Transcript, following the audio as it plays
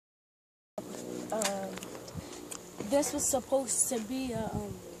this was supposed to be a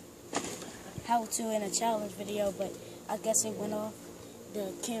how-to and a challenge video, but I guess it went off.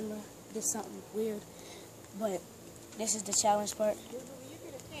 The camera did something weird, but this is the challenge part.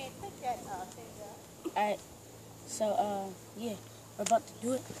 Alright, so yeah, we're about to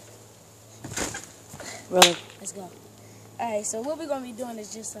do it. Really? Let's go. Alright, so what we're gonna be doing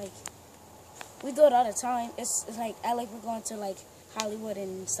is just like, we do it all the time. It's like, I like we're going to like Hollywood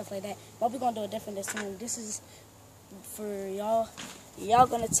and stuff like that, but we're gonna do it different this time. This is for y'all. Y'all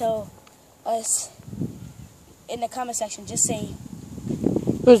gonna tell us in the comment section. Just say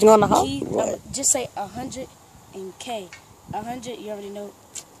who's gonna help? Just say 100 and K. 100, you already know.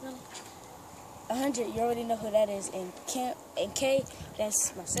 100, you already know who that is. And K,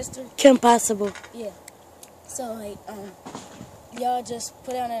 that's my sister. Kim Possible. Yeah. So like y'all just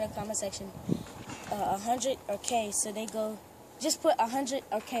put it down in the comment section 100 or K. So they go. Just put 100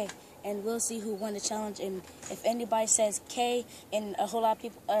 or K, and we'll see who won the challenge. And if anybody says K, and a whole lot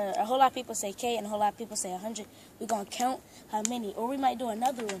of people say K, and a whole lot of people say 100, we're gonna count how many, or we might do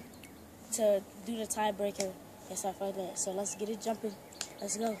another one to do the tiebreaker and stuff like that. So let's get it jumping.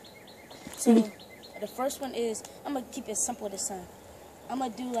 Let's go. So the first one is, I'm gonna keep it simple this time. I'm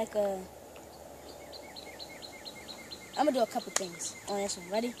gonna do like a couple things on this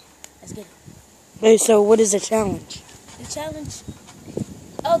one. Ready? Let's get it. Wait, so what is the challenge? The challenge?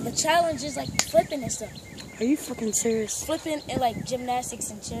 Oh, the challenge is like flipping and stuff. Are you fucking serious? Flipping and like gymnastics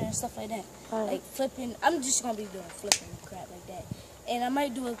and cheering and stuff like that. Like flipping. I'm just gonna be doing flipping and crap like that. And I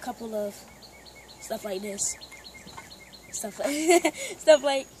might do a couple of stuff like this. Stuff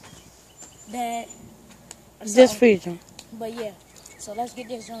like that. Just for you. But yeah. So let's get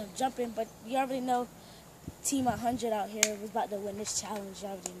this on jumping. But you already know Team 100 out here was about to win this challenge. You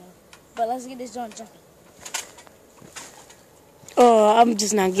already know. But let's get this on jumping. Oh, I'm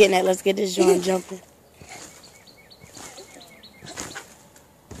just not getting it. Let's get this joint jumping.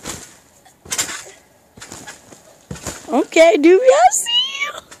 Okay, do I see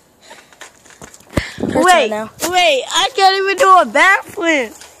you? Wait, I can't even do a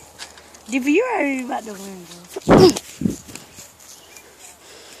backflip. DP, you're already about to win, bro.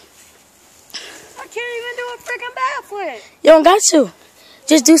 I can't even do a freaking backflip. You don't got to.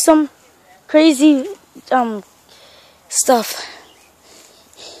 Just do some crazy stuff.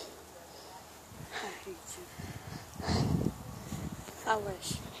 I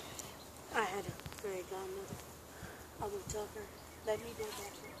wish I had a very godmother. I would tell her, let me do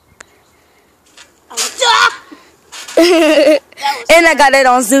that. And I got it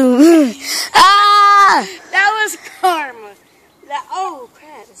on Zoom. Ah! That was karma. Oh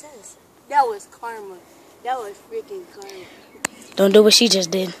crap! That was karma. That was freaking karma. Don't do what she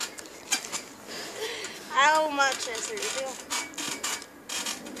just did. Ow, my chest hurts.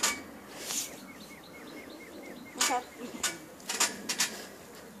 Okay.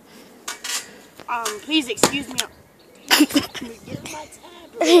 Please excuse me. Get my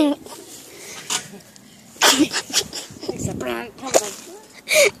tablet.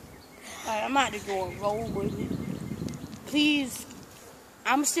 Alright, I'm about to go and roll with it. Please,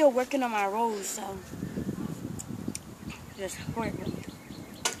 I'm still working on my rolls, so just work with me.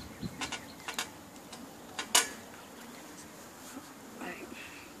 Alright.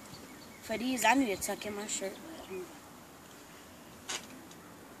 For these, I need to tuck in my shirt.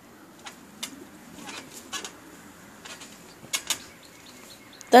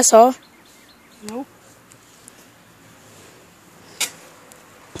 That's all? Nope.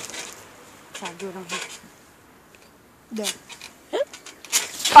 Try to do it on here. Done.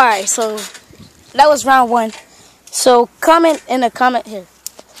 Alright, so that was round 1. So comment in the comment here.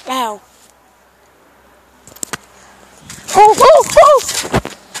 Ow. Oh!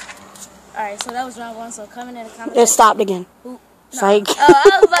 Alright, so that was round 1. So comment in the comment section. It stopped again. Who? No. Like.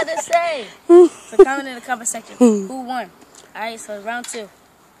 I was about to say. So comment in the comment section. Who won? Alright, so round 2.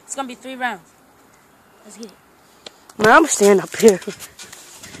 It's gonna be 3 rounds. Let's get it. Man, I'm standing up here.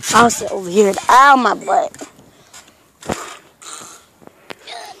 I'll sit over here. Ow, my butt.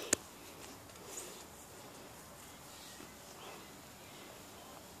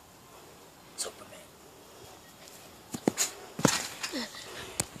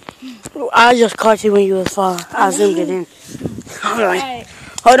 I just caught you when you was falling. I zoomed it in. Hold on. Right.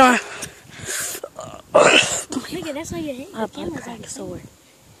 Hold on. Nigga, that's on your head. I'm about to crack a sword.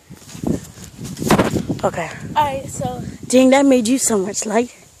 Okay. Alright, so. Dang, that made you so much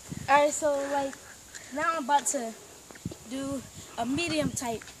light. Alright, so like, now I'm about to do a medium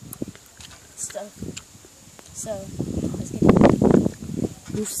type stuff. So, let's get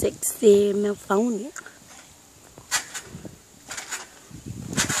it. You sexy, my phone.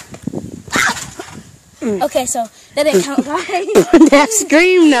 Okay, so That didn't count, guys. That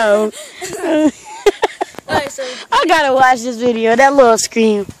scream, no. Alright, so I gotta watch this video. That little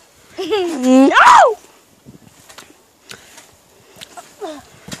scream. No!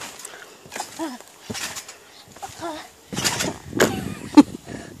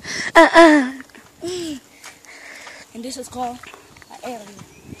 and this is called an alien.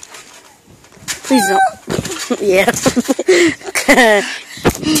 Please don't. Yeah.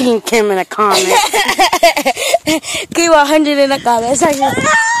 Team Kim in a comment. Give 100 in the comment section.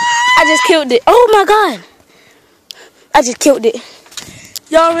 I just killed it. Oh my god. I just killed it.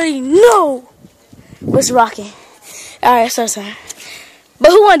 Y'all already know what's rocking. Alright, so sorry.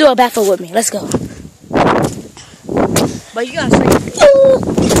 But who wanna do a backflip with me? Let's go. But you gotta say.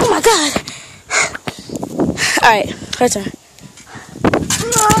 Oh my god. Alright, her turn.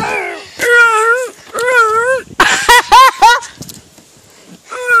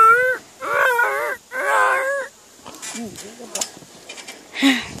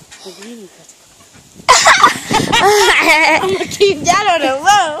 I'm gonna keep that on the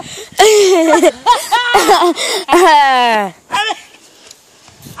low.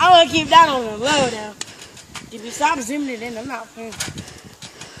 I'm gonna keep that on the low now. If you stop zooming it in, I'm not playing.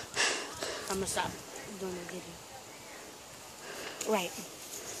 I'm gonna stop doing the video. Right.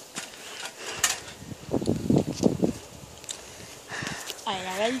 Alright,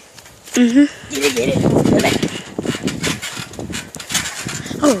 y'all ready? Get it.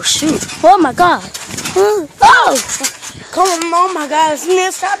 Oh shoot. Oh my god. Oh! Come on, oh my god,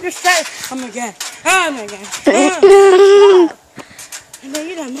 man, stop your shit. Oh my god. Oh my god. Man,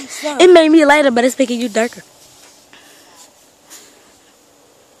 you done messed up. It made me lighter, but it's making you darker.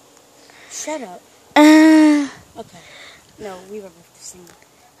 Shut up. Okay. No, we were both the same.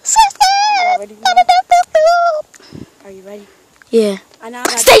 Are you ready? Yeah. I know I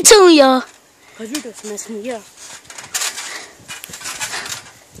got Stay tuned, y'all. because you just messed me up.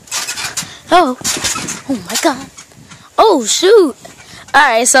 Oh my god. Oh shoot.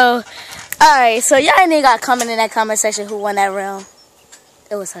 Alright, so y'all ain't got to comment in that comment section who won that round.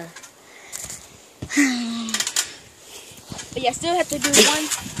 It was her. But yeah, still have to do one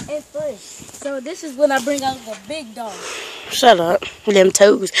and first. So this is when I bring out the big dog. Shut up. Them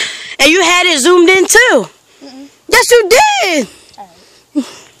toes. And you had it zoomed in too. Yes, you did.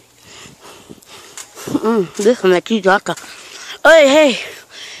 Alright. This one make you darker. Hey.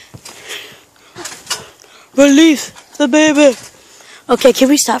 Release the baby. Okay, can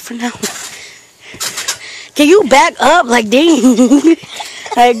we stop for now? Can you back up? Like, dang.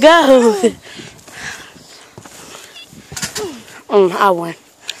 Alright, go. I won.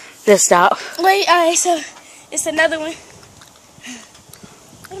 Let's stop. Wait, alright, so it's another one.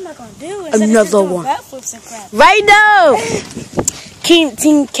 What am I gonna do? Another one. Backflips and crap. Right now.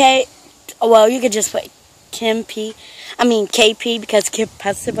 Team K. Well, you could just put Kim P. I mean KP because Kim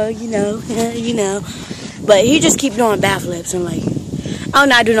Possible, you know. But he just keep doing backflips and like, I'm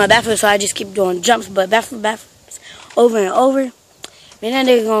not doing no backflips, so I just keep doing jumps, but backflips over and over. Man, that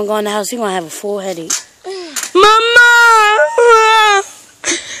nigga gonna go in the house, he gonna have a full headache. Mama!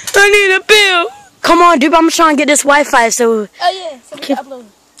 I need a pill. Come on, dude, I'm trying to get this Wi-Fi, so. Oh yeah, so we can upload.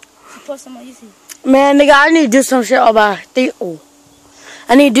 Post them on YouTube. Man, nigga, I need to do some shit on my thing.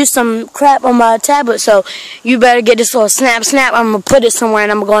 I need to do some crap on my tablet, so you better get this little snap. I'm gonna put it somewhere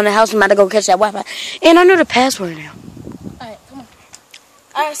and I'm gonna go in the house and I'm about to go catch that Wi-Fi. And I know the password now. Alright, come on.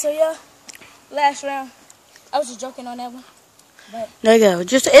 Alright, so yeah, last round. I was just joking on that one. But There you go.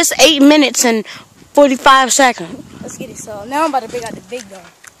 It's 8 minutes and 45 seconds. let's get it. So now I'm about to bring out the big dog.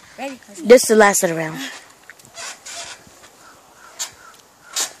 Ready? This is the last of the round.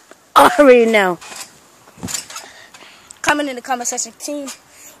 I already know. Comment in the comment section, team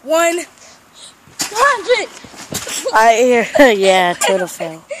 100. I hear. Yeah, total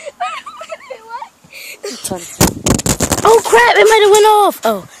fail. Total fail. Oh crap! It might have went off.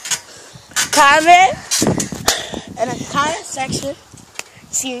 Oh. Comment in the comment section.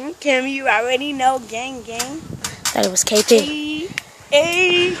 Team Kim, you already know. Gang. Thought it was KP.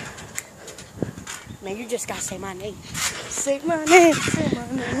 A. Man, you just gotta say my name. Say my name.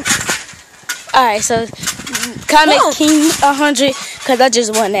 Alright, so comment King 100 because I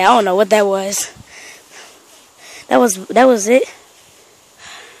just won that. I don't know what that was. That was it. That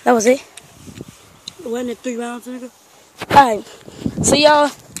was it. Wasn't it 3 rounds ago? Alright, so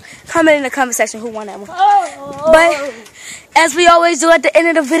y'all comment in the comment section who won that one. But as we always do at the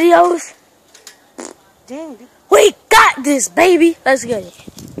end of the videos, Dang. we got this, baby. Let's get it.